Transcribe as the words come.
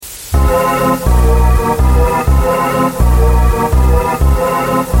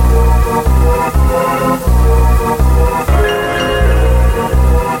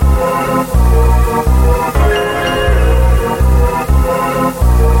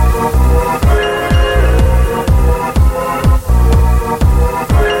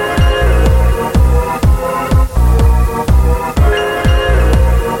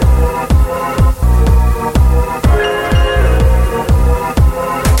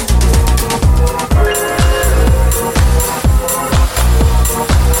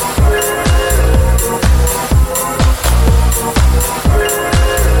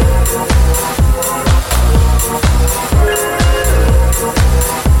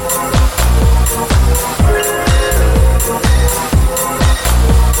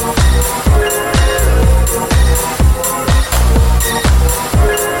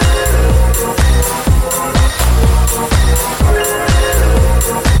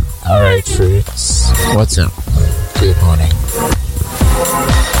What's up? Good morning.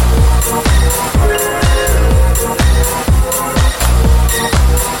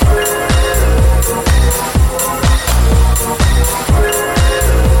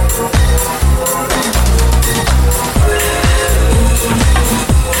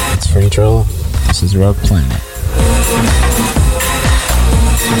 It's Free Troll. This is Rogue Planet.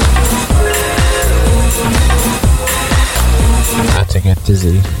 Not to get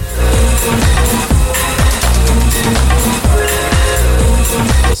dizzy.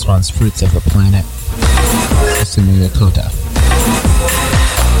 This one's Fruits of the Planet. It's in the Dakota.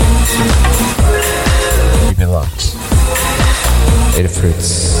 Keep it locked. Beta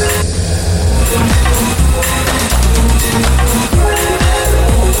Fruits.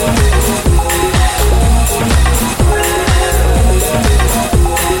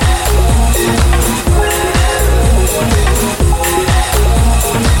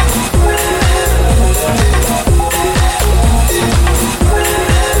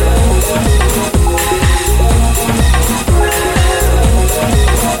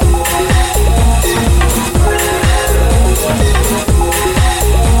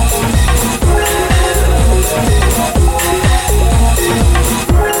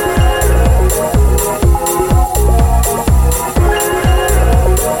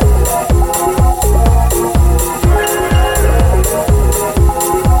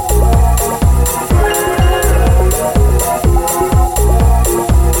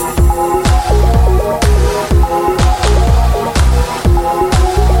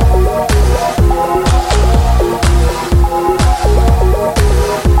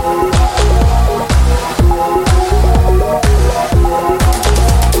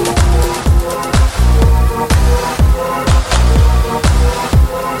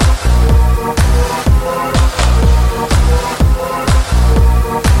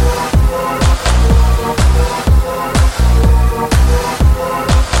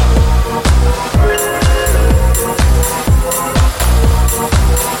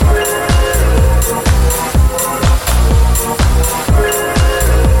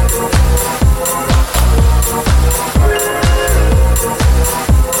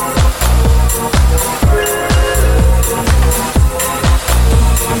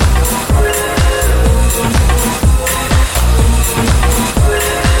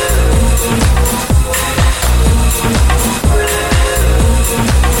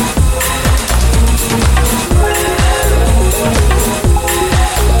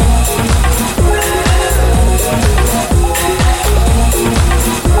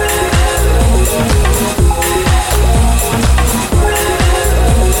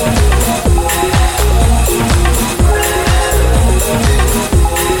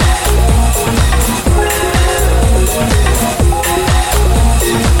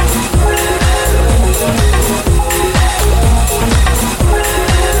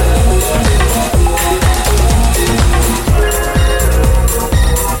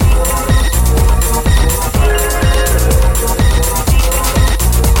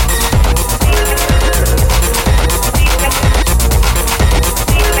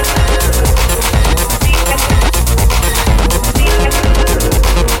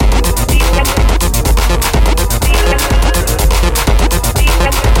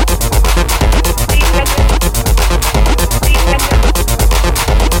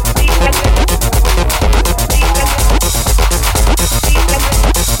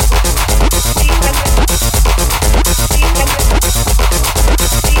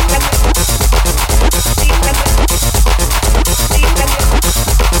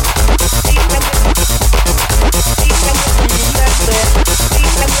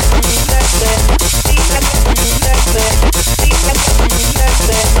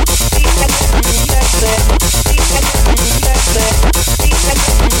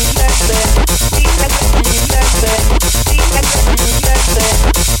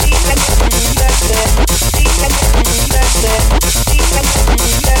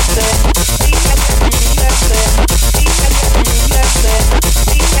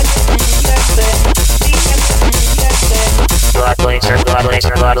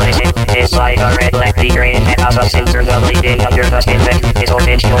 It's like a red, black, green, and has a sensor the bleeding under the skin. It's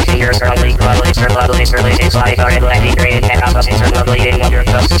orange, your fingers are ugly, it's like a red, black, green, and has a sensor the bleeding under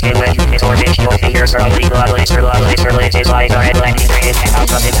the skin. It's orange, your fingers are ugly, it's like a red, black, green, and has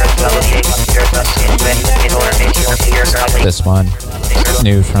a sensor the bleeding under the skin. It's orange, your fingers are ugly. This one,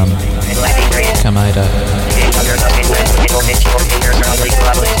 new from Kamaida.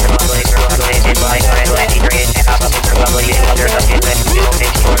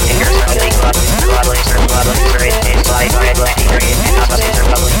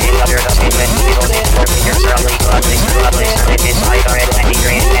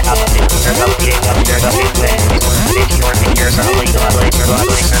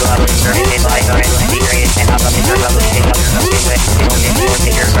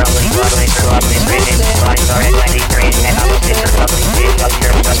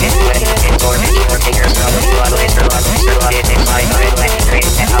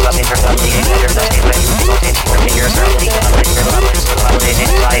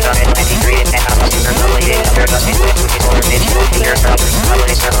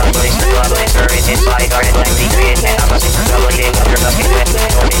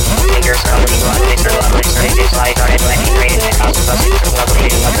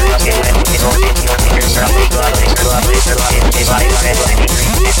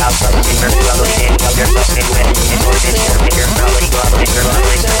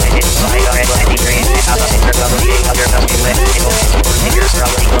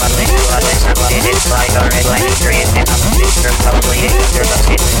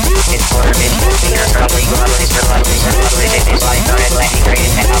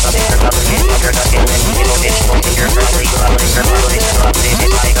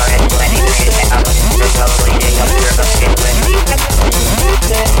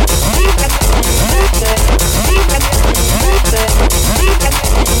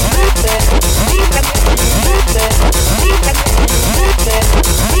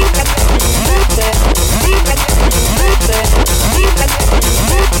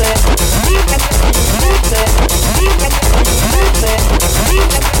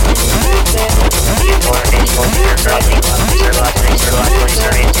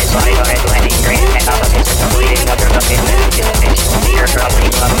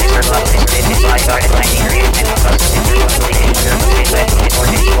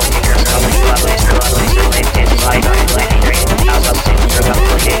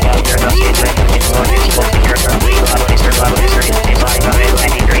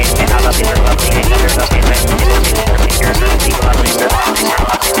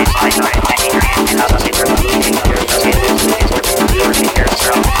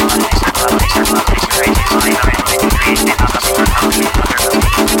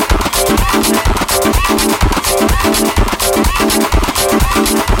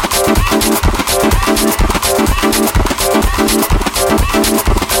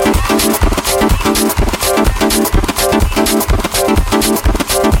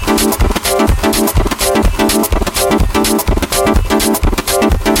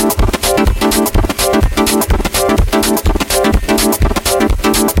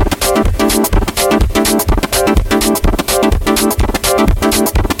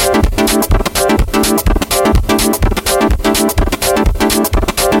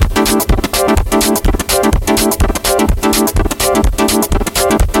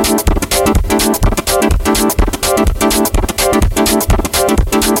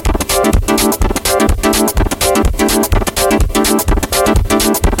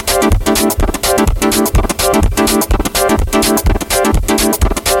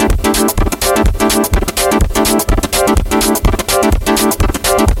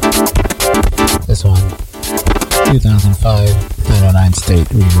 This one, 2005 909 State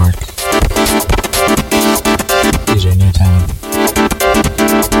rework. DJ Newtown.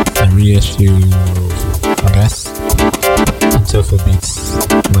 The reissue, I guess. Until Full Beats,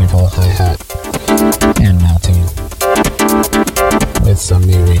 label hi-hat, and mounting. With some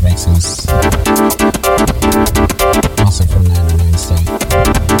new remixes. Also from 909 State.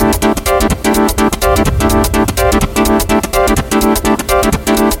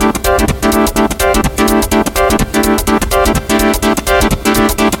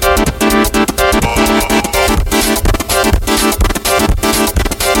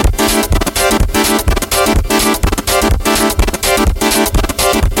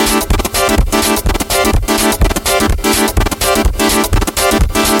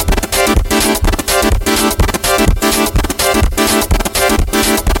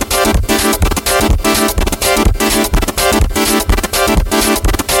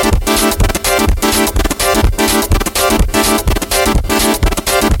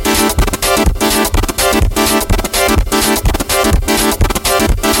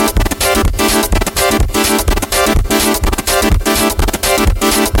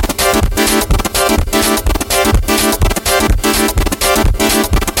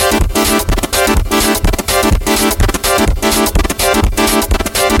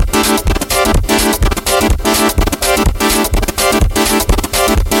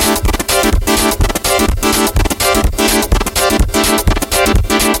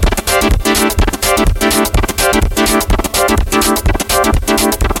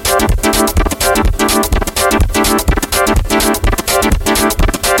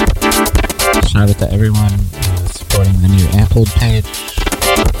 Shout out to everyone supporting the new Ampled page.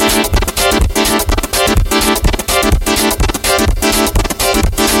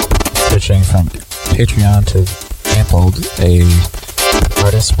 Switching from Patreon to Ampled, a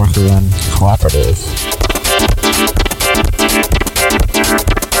artist worker-run cooperative.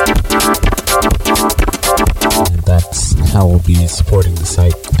 And that's how we'll be supporting the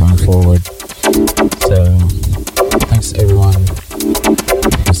site going forward. So, thanks to everyone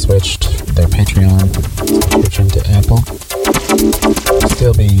who switched their Patreon subscription to Ample. I'll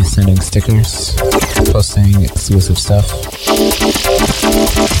still be sending stickers, posting exclusive stuff.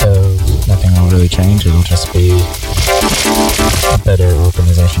 So, nothing will really change. It'll just be a better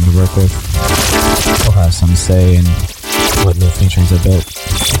organization to work with. We'll have some say in what new features are built,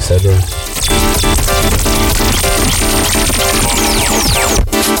 etc.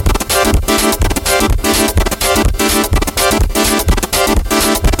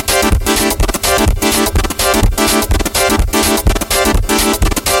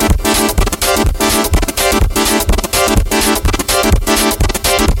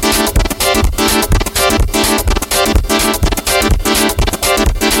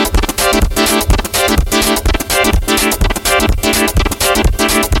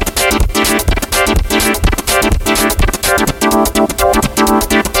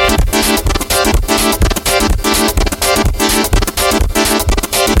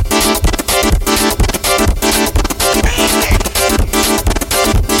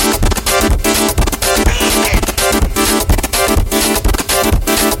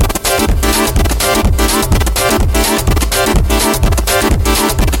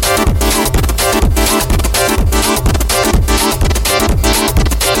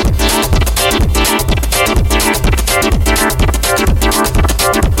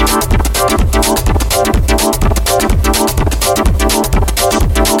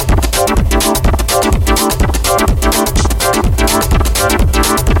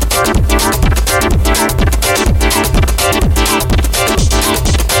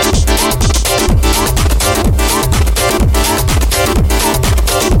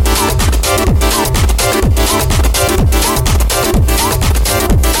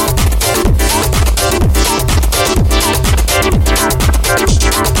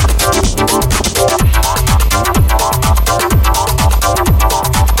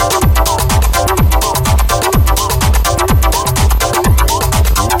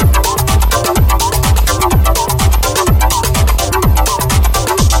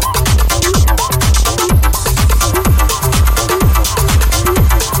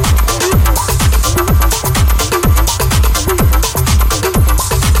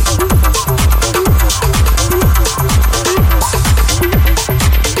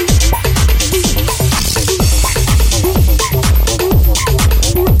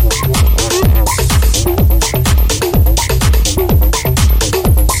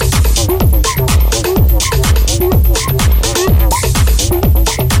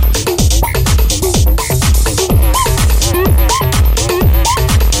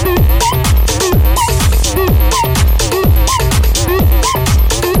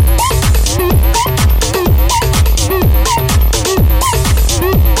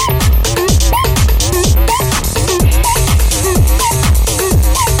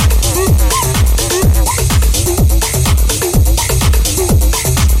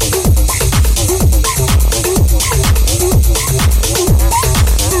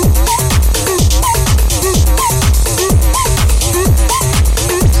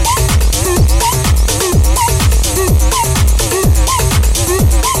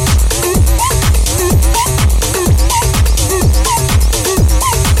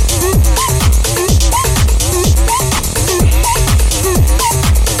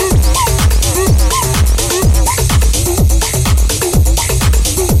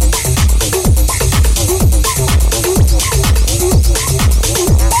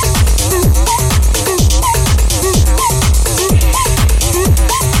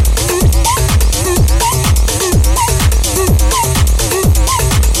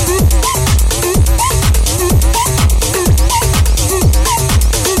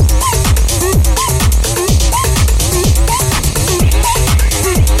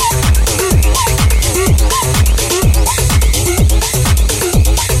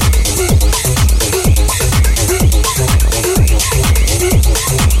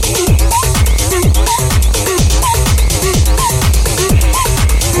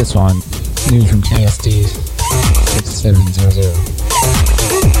 This one, new from KSD 6700.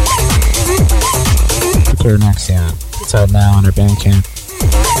 Procure Nexion. It's out now on our Bandcamp.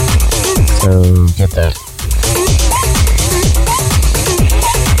 So get that.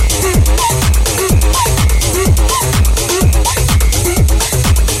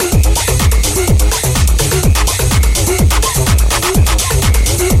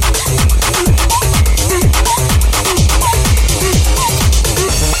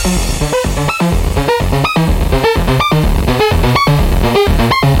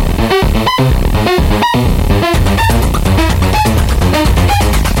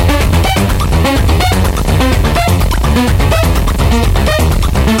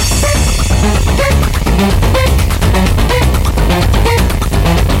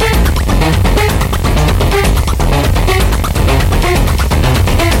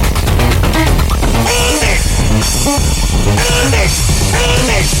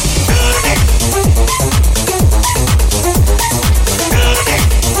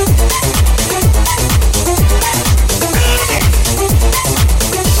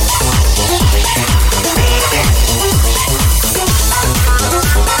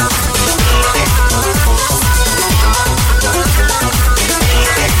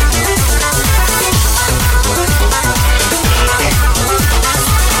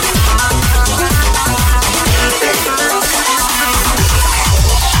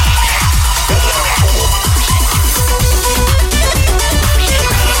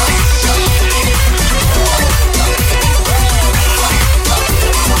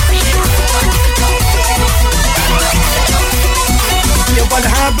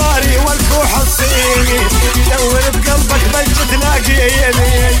 واتيني دور بقلبك بلش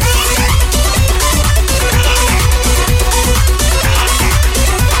تلاقيني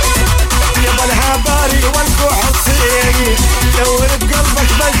يبا الهباري والكوح الصيني دور بقلبك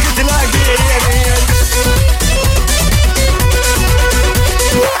بلش تلاقيني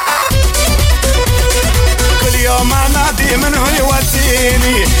كل يوم انادي منه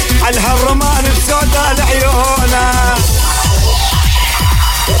يوديني عالهالرمان بسودا العيونه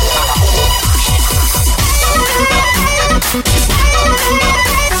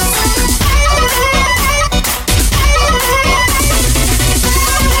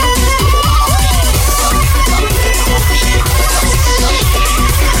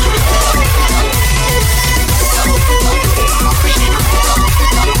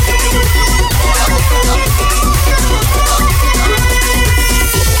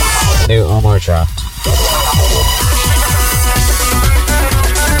New Omar dropped.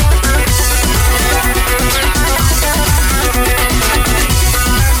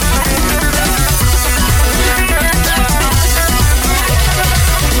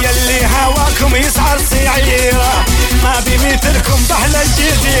 يلي هواكم يسعر سعيرة ما بمثلكم بأحلى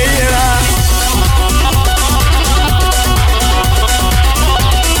الجزيرة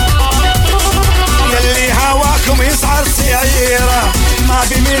يلي هواكم يسعر سعيرة ما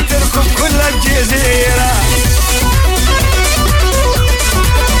بمثلكم كل الجزيرة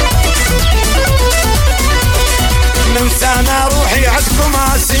من سنة روحي عدكم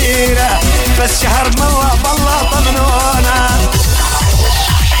أسيرة بس شهر مرة بالله طمنونا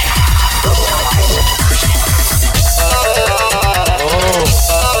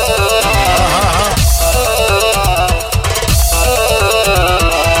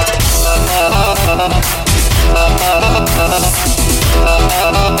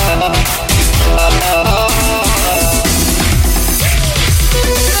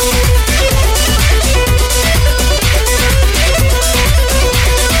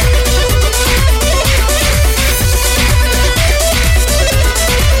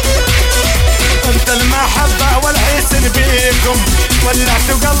المحبة والحسن بيكم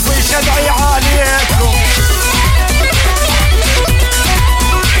ولعتوا قلبي شدعي عليكم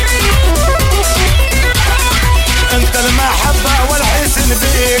انت المحبة والحسن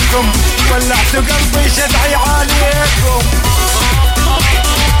بيكم ولعتوا قلبي شدعي عليكم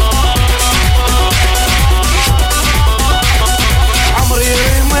عمري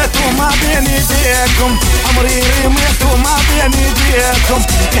رميت وما بين ايديكم عمري رميت وما بين ايديكم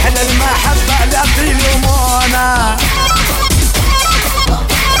يحلى المحبة لا تلومونا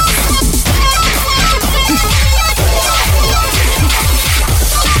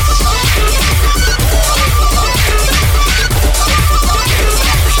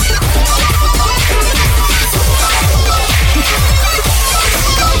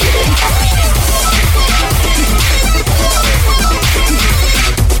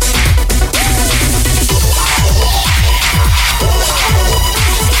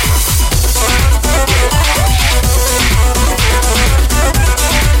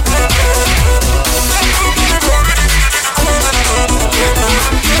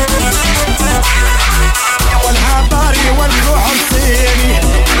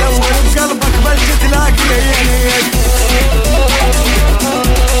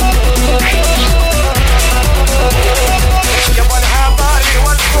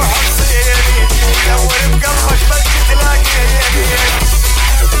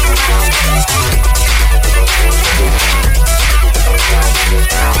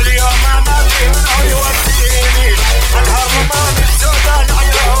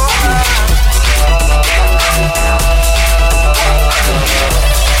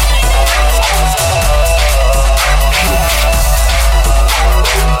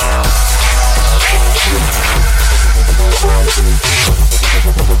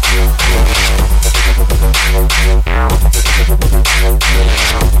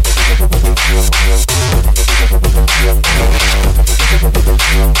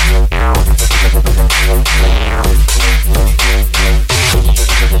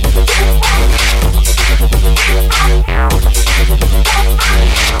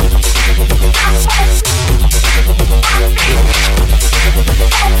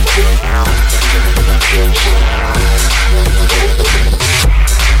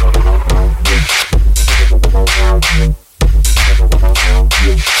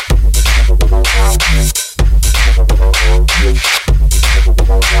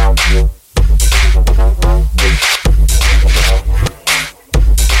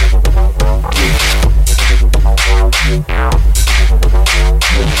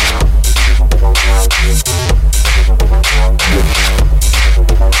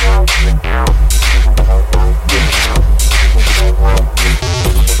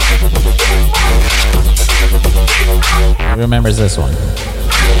remembers this one.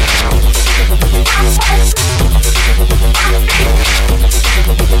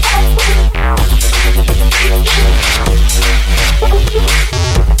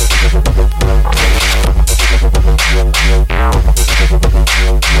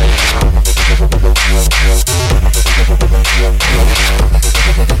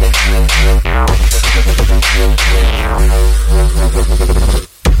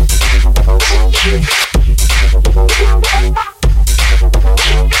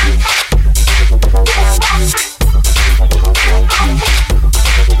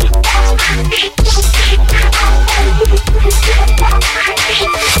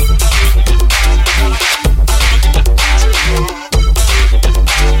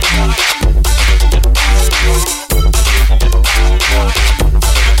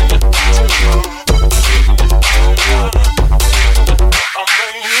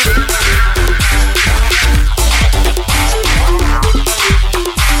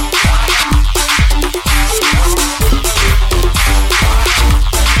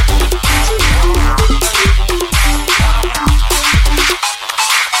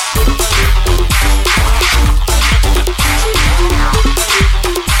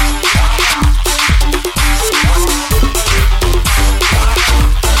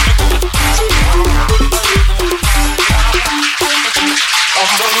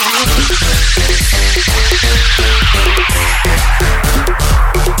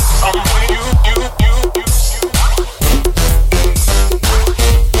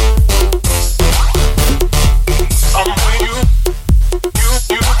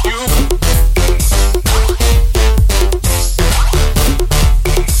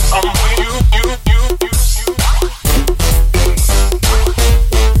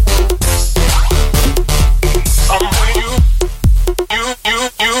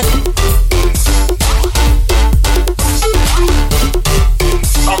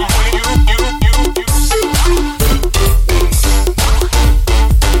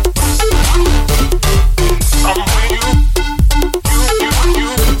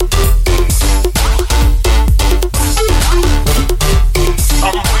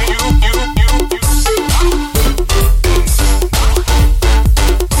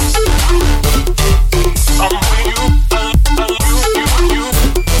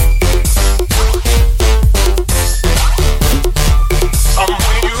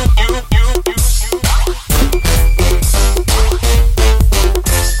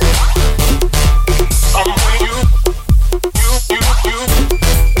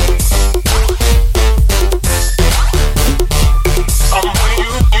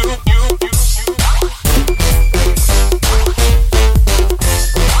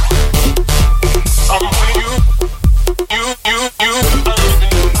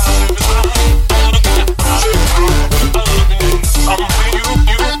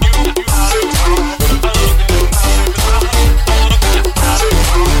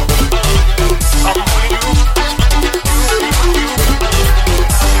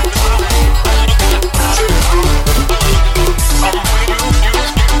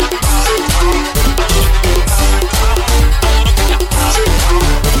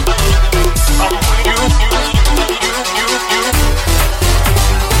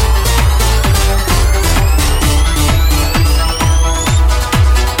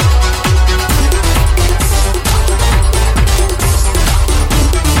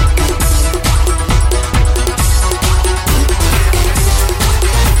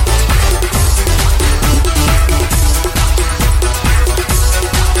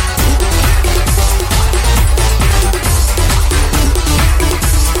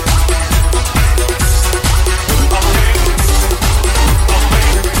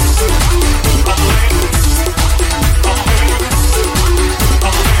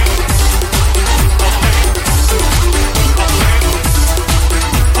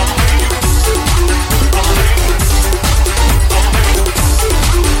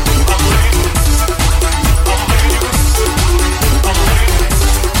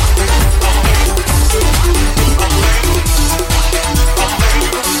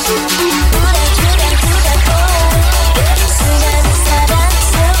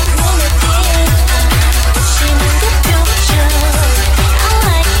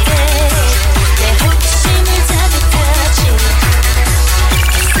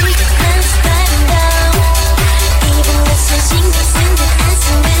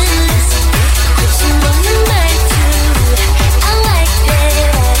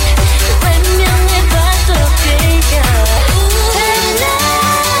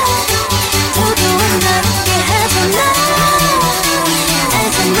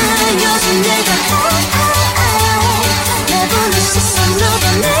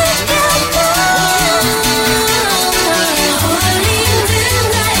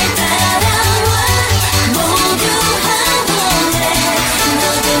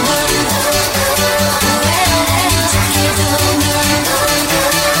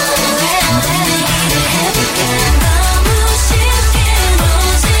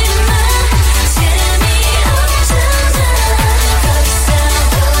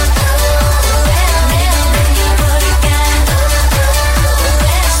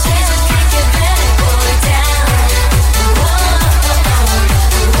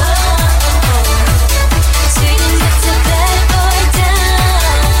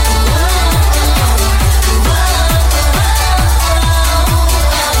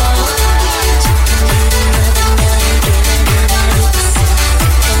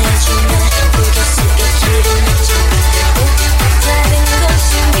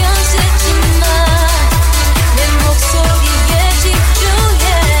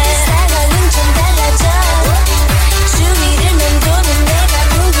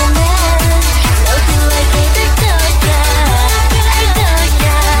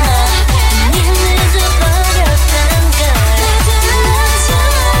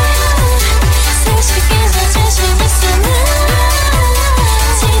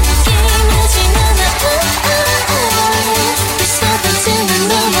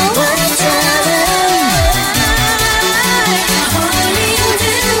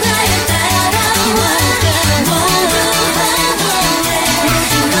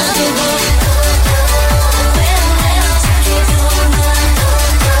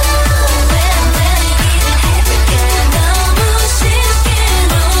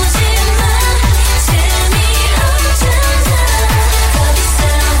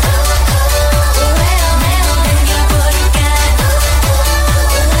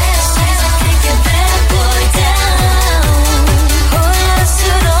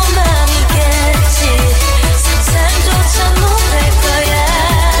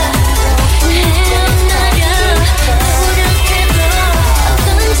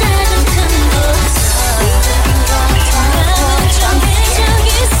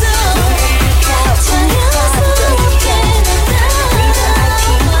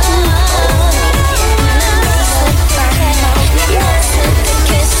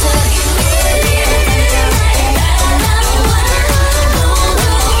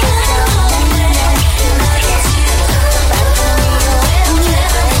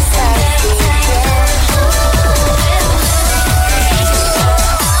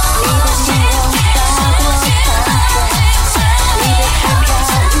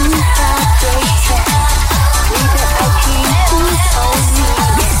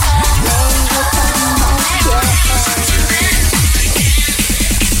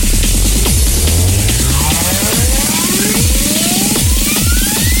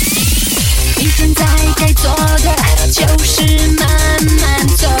 现在该做的就是慢慢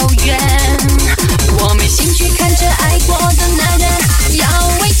走远。我没兴趣看着爱过的男人摇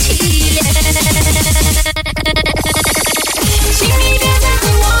尾乞怜。请你别再对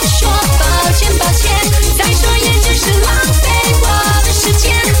我说抱歉抱歉，再说也只是浪费我的时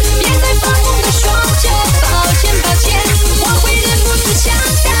间。别再发疯地说着抱歉抱歉，我会忍不住向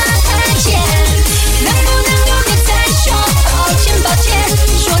他台前。能不能够别再说抱歉抱歉，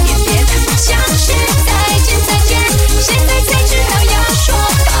说也别像是再见再见，现在才知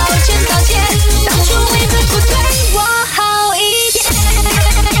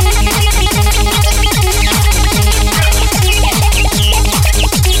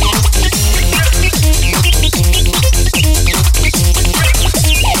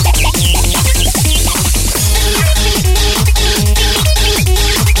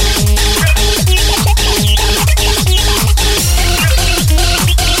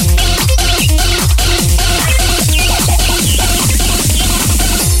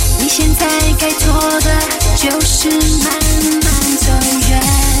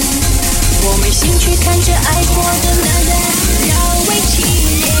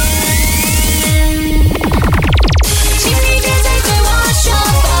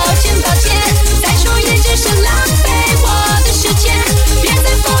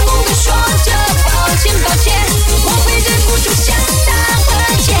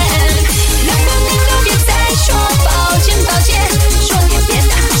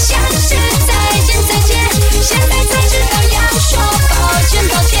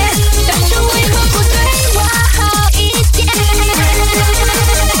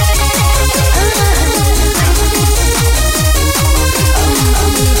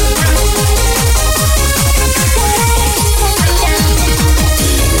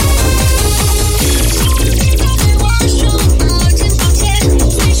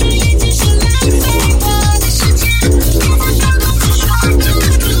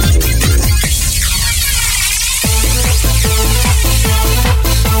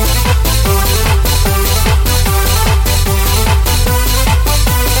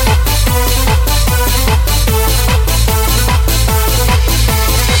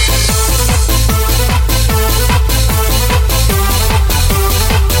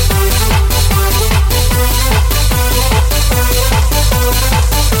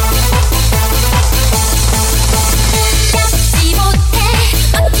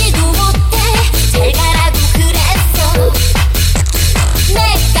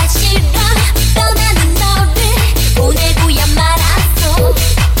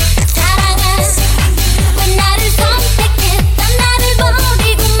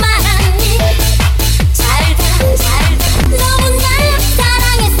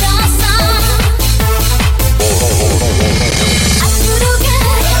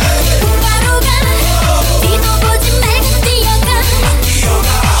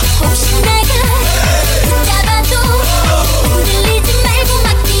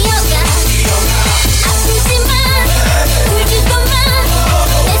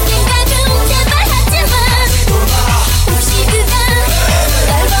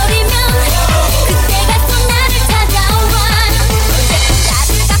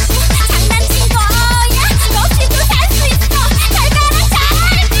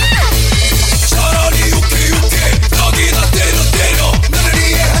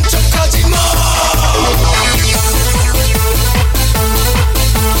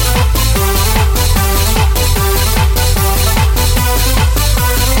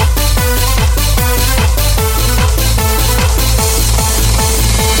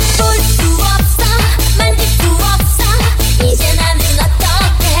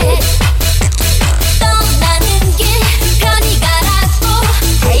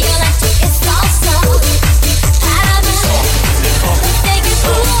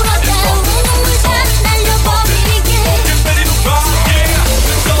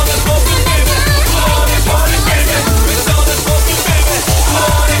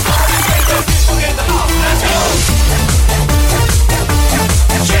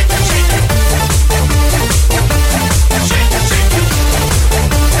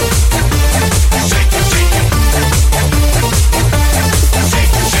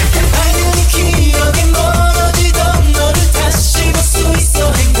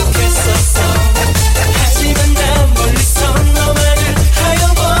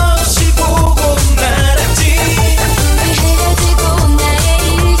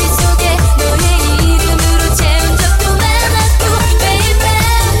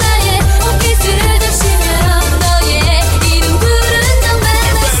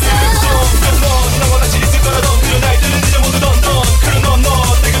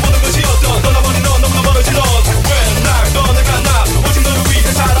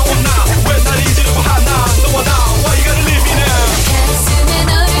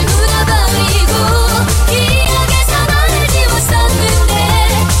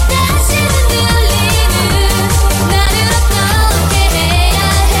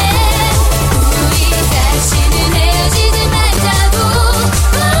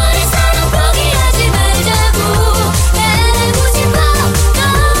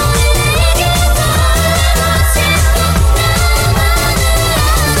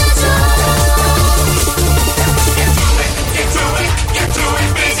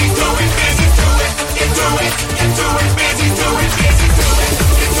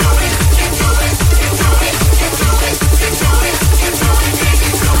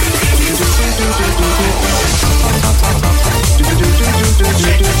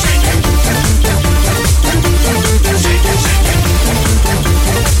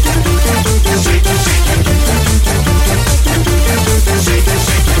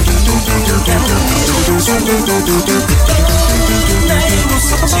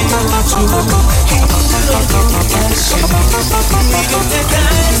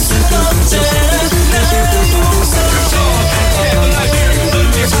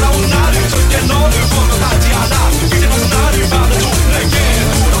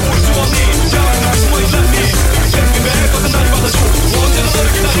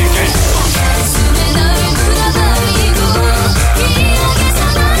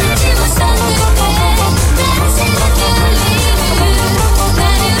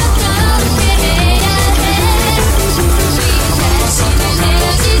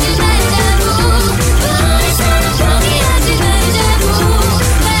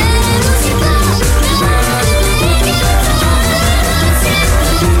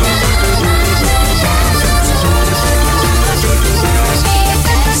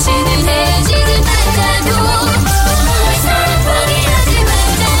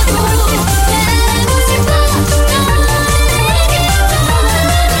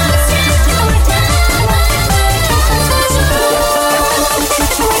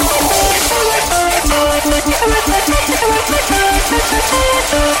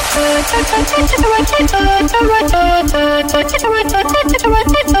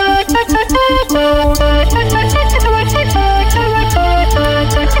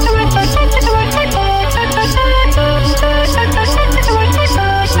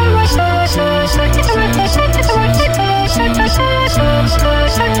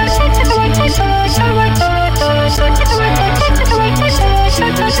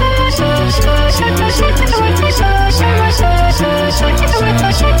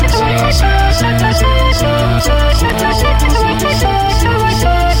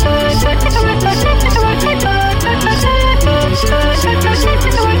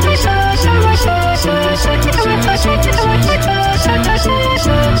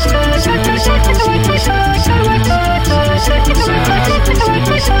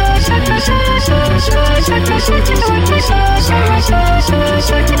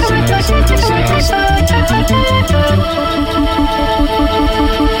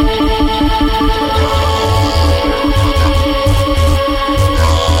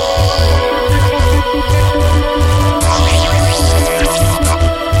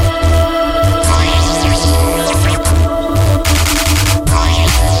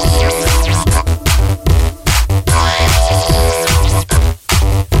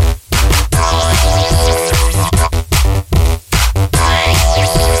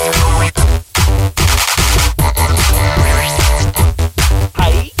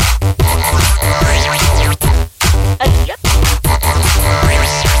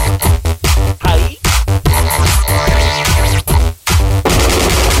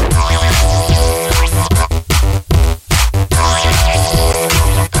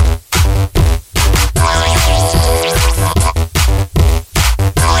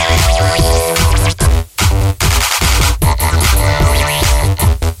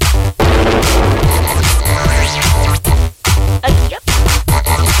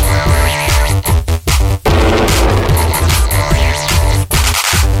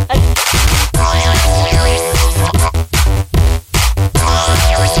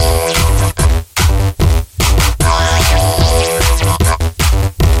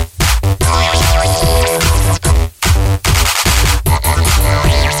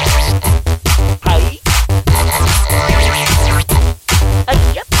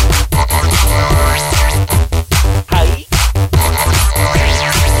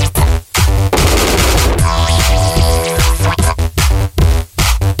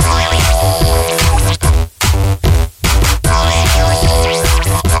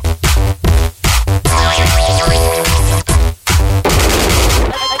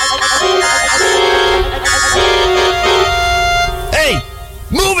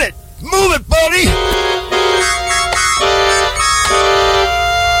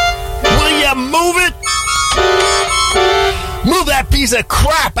piece of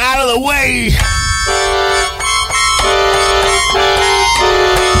crap out of the way!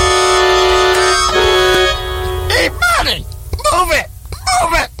 Hey, buddy! Move it!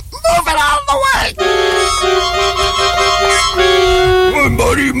 Move it! Move it out of the way! Hey,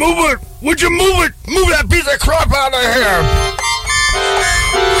 buddy, move it! Would you move it? Move that piece of crap out of here!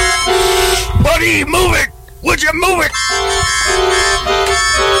 Buddy, move it! Would you move it?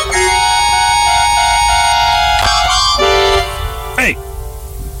 Hey!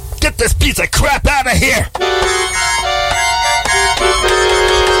 Get this piece of crap out of here!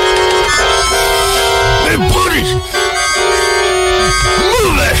 Hey, buddy!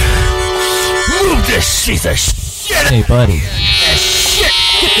 Move it! Move this piece of shit! Hey, buddy. Shit!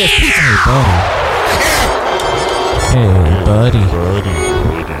 Get this piece of... Hey, buddy. Hey,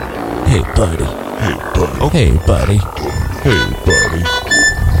 buddy. Hey, buddy. Hey, buddy. Hey, buddy. Hey, buddy.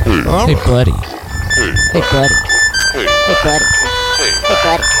 Hey, buddy. Hey, buddy. Hey, buddy.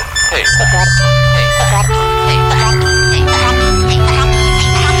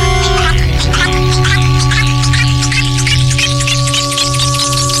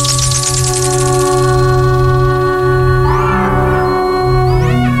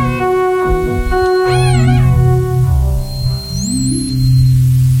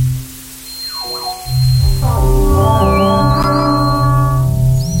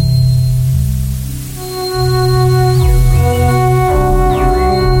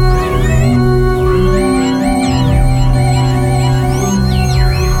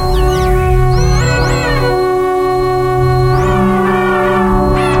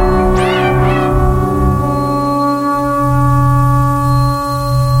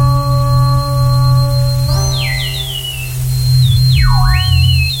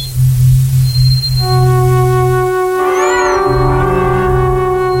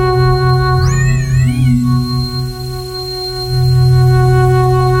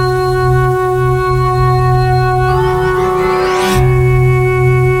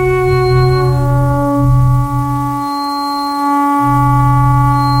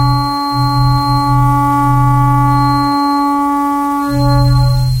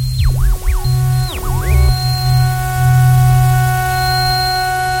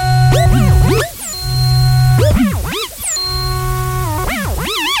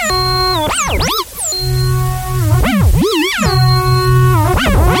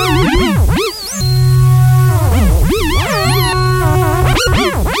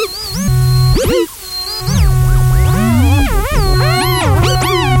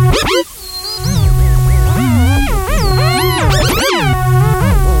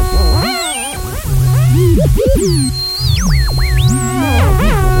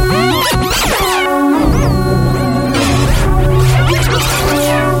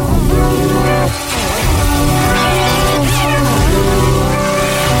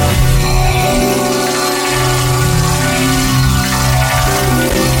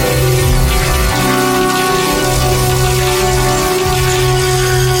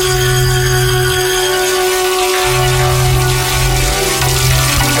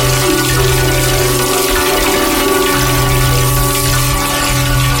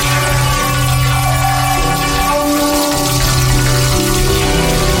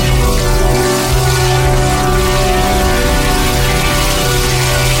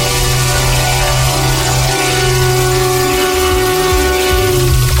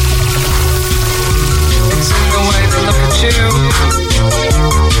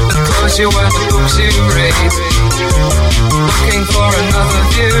 because you wear the books you read. Looking for another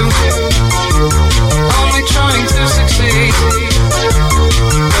view, only trying to succeed.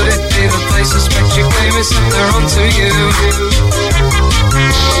 Could it be that they suspect you claim is that they're onto you?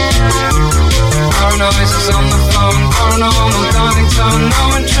 Noises on the phone, paranormal dining tone. No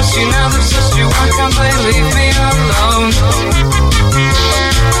one trusts you now, they've sussed you. Why can't they leave me alone?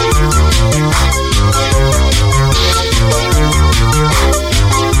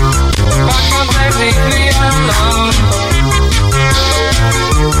 Why can't they leave me alone?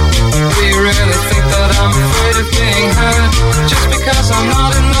 Do you really think that I'm afraid of being heard? Just because I'm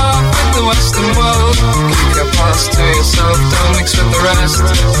not in love with the Western world. Keep your past to yourself, don't mix with the rest.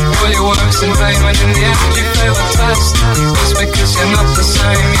 All your work's in vain when in the end you fail the test. Just because you're not the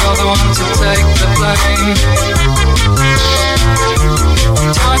same, you're the one to take the blame.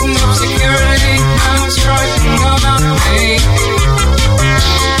 Tighten up security, now it's striking, no not me.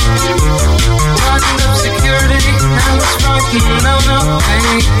 Tighten up security, now it's striking, no not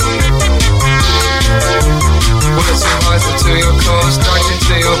me. Bullets are rifled to your cause, dragged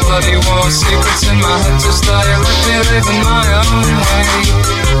into your bloody war. Secrets in my head to stay, let me live in my own way.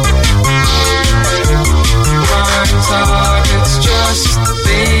 Prime targets just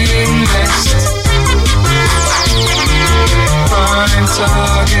being missed. Prime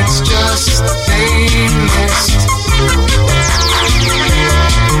targets just being missed.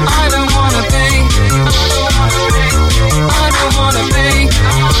 I don't wanna be, I don't wanna be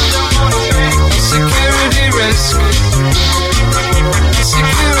a security risk. A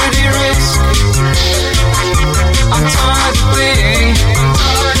security risk. I'm tired of being,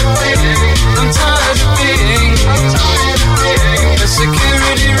 I'm tired of being a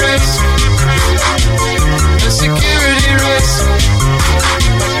security risk. A security risk.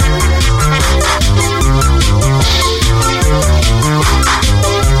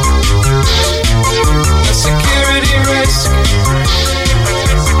 A security risk.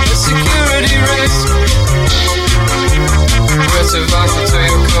 A security risk. We're too vital to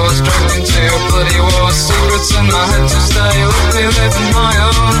your cause, dragged into your bloody war. Secrets in my head to stay, let me live in my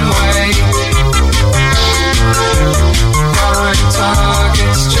own way. Prime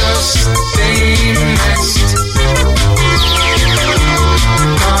targets just being missed.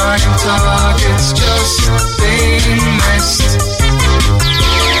 Prime targets just being missed.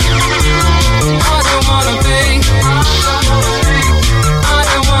 I don't wanna be, I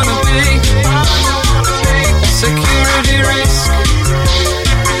don't wanna be a security risk.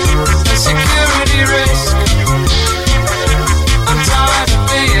 A security risk. I'm tired of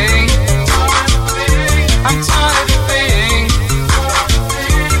being, I'm tired of being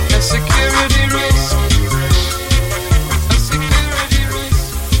a security risk. A security risk.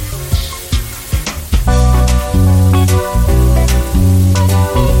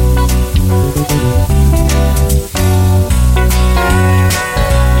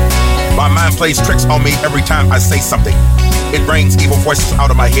 My mind plays tricks on me every time I say something. It brings evil voices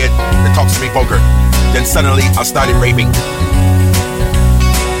out of my head that talks to me vulgar. Then suddenly I started raving.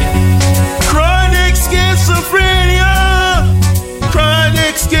 Chronic schizophrenia.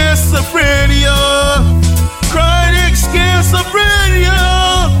 Chronic schizophrenia. Chronic schizophrenia.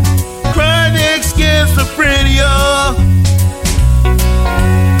 Chronic schizophrenia.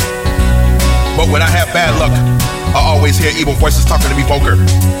 But when I have bad luck, I always hear evil voices talking to me vulgar.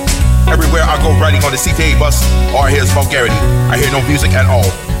 Everywhere I go riding on the CTA bus, all I hear is vulgarity. I hear no music at all.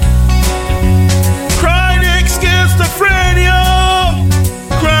 Chronic schizophrenia.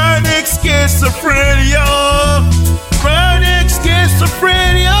 Chronic schizophrenia. Chronic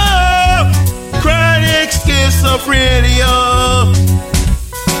schizophrenia. Chronic schizophrenia.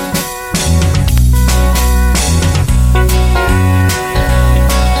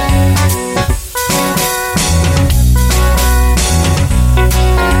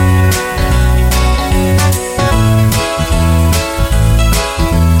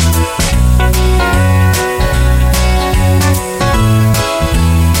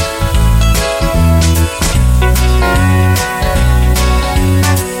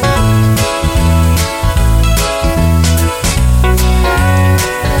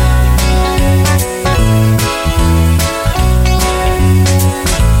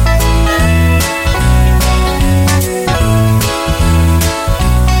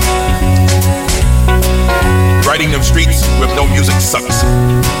 Riding them streets with no music sucks.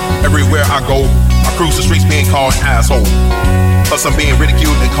 Everywhere I go, I cruise the streets being called an asshole. Plus I'm being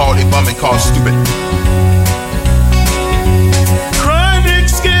ridiculed and called a bum and called stupid. Chronic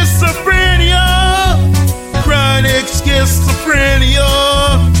schizophrenia. Chronic schizophrenia.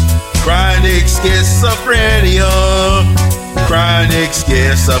 Chronic schizophrenia. chronic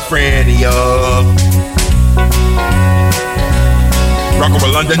schizophrenia. Rock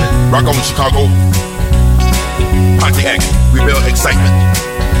over London, rock over Chicago. Pontiac, we build excitement.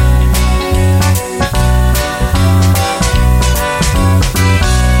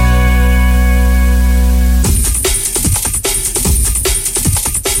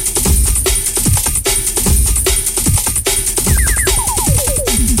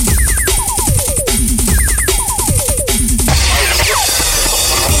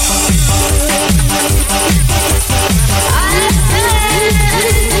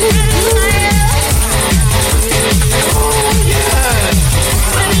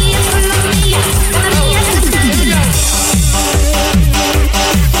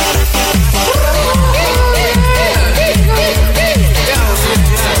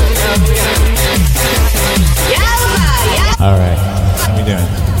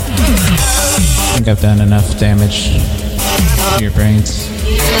 I've done enough damage to your brains.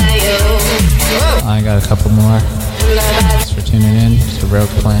 I got a couple more. Thanks for tuning in to Rogue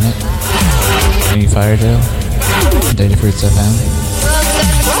Planet, me Fire Joe, Data Fruits FM.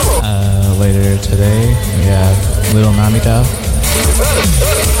 Later today we have Little Namida,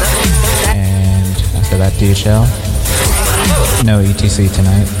 and after that DHL. No ETC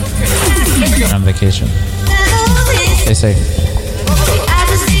tonight. I'm on vacation. Stay safe.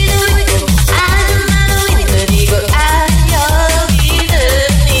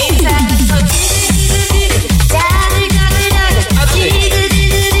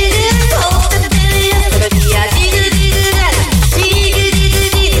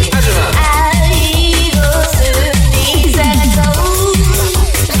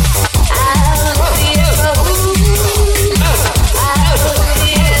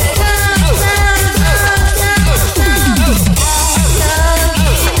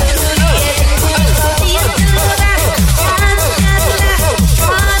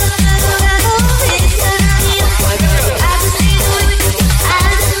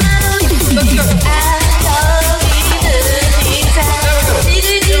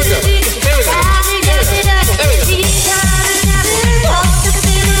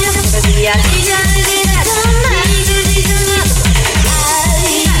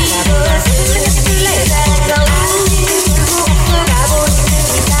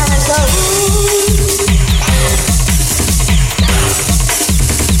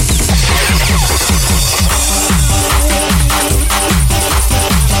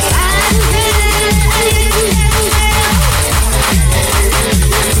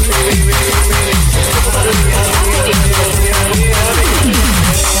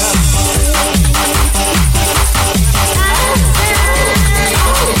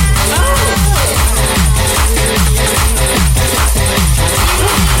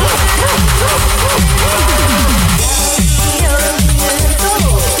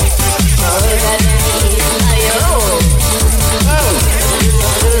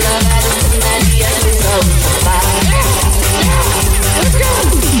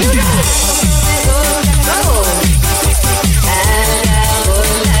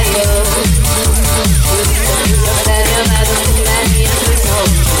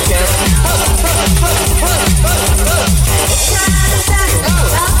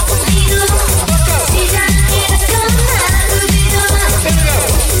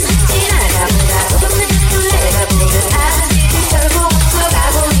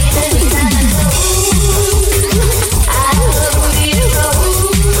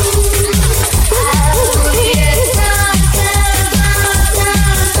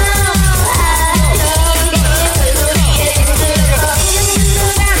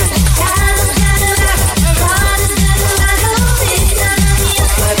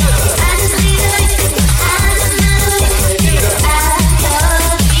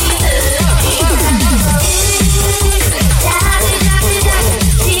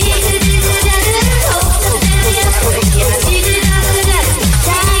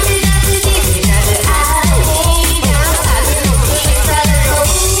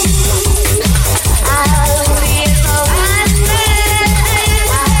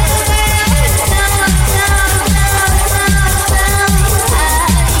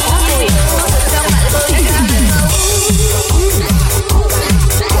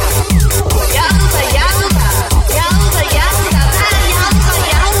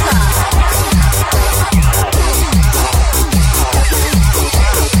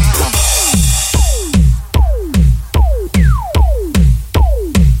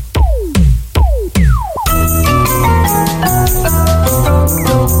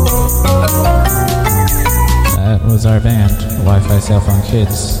 Our band, Wi-Fi Cell Phone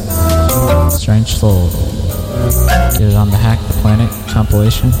Kids, Strange Soul. Get it on the Hack the Planet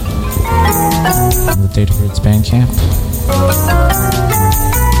compilation. The Data Fruits Bandcamp.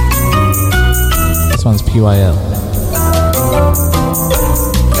 This one's PYL. 「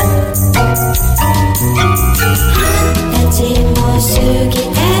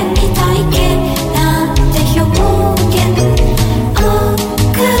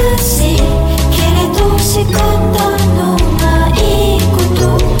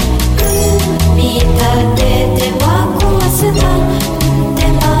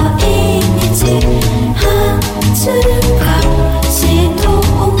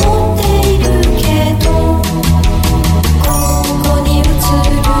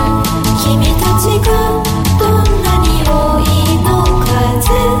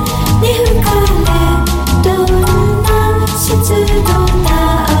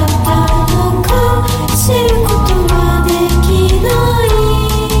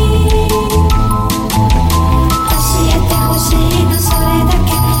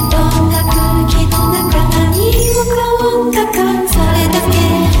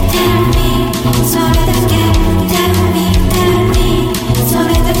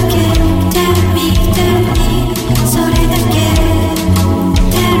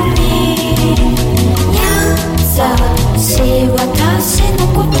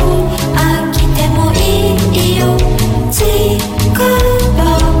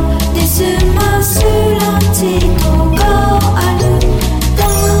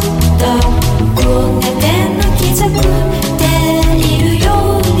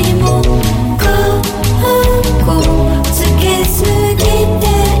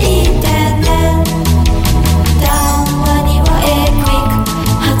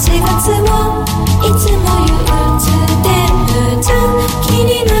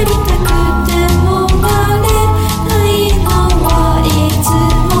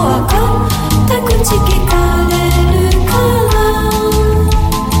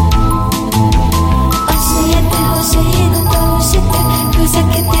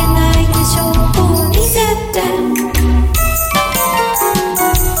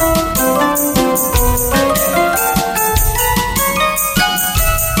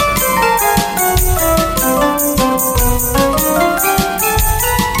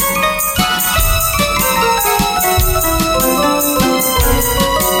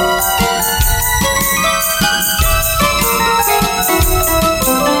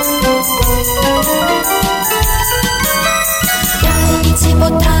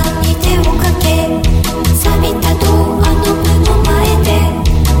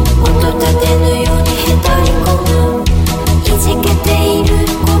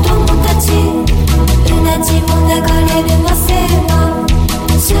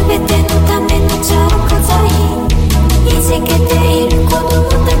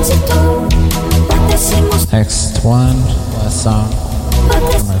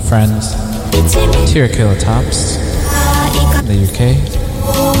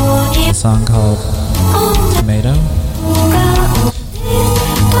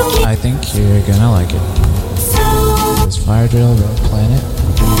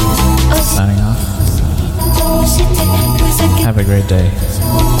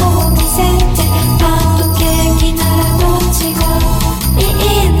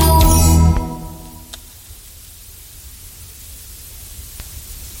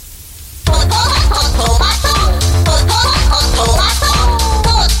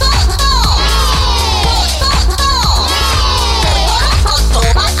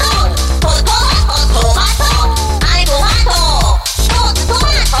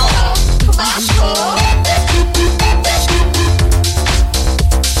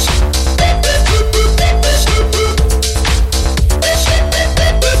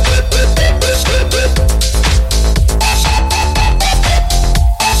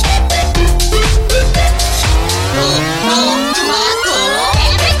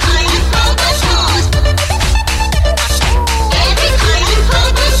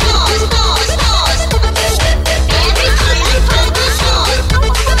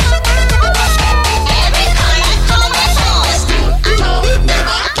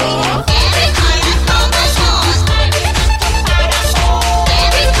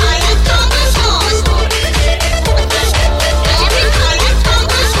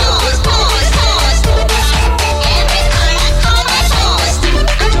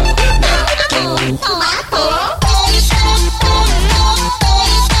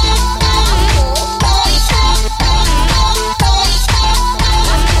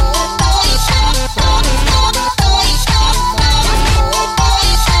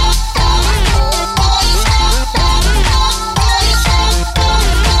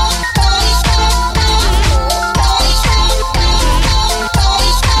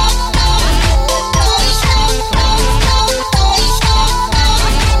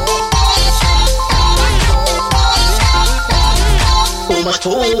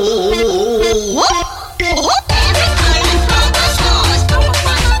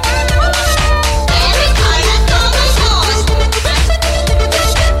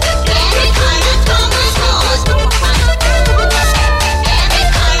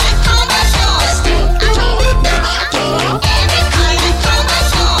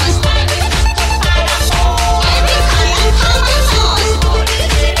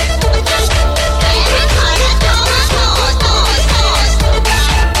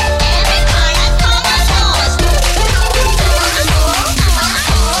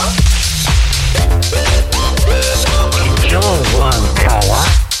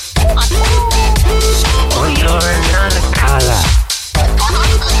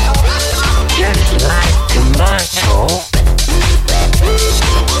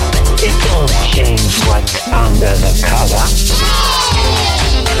It don't change what's under the cover.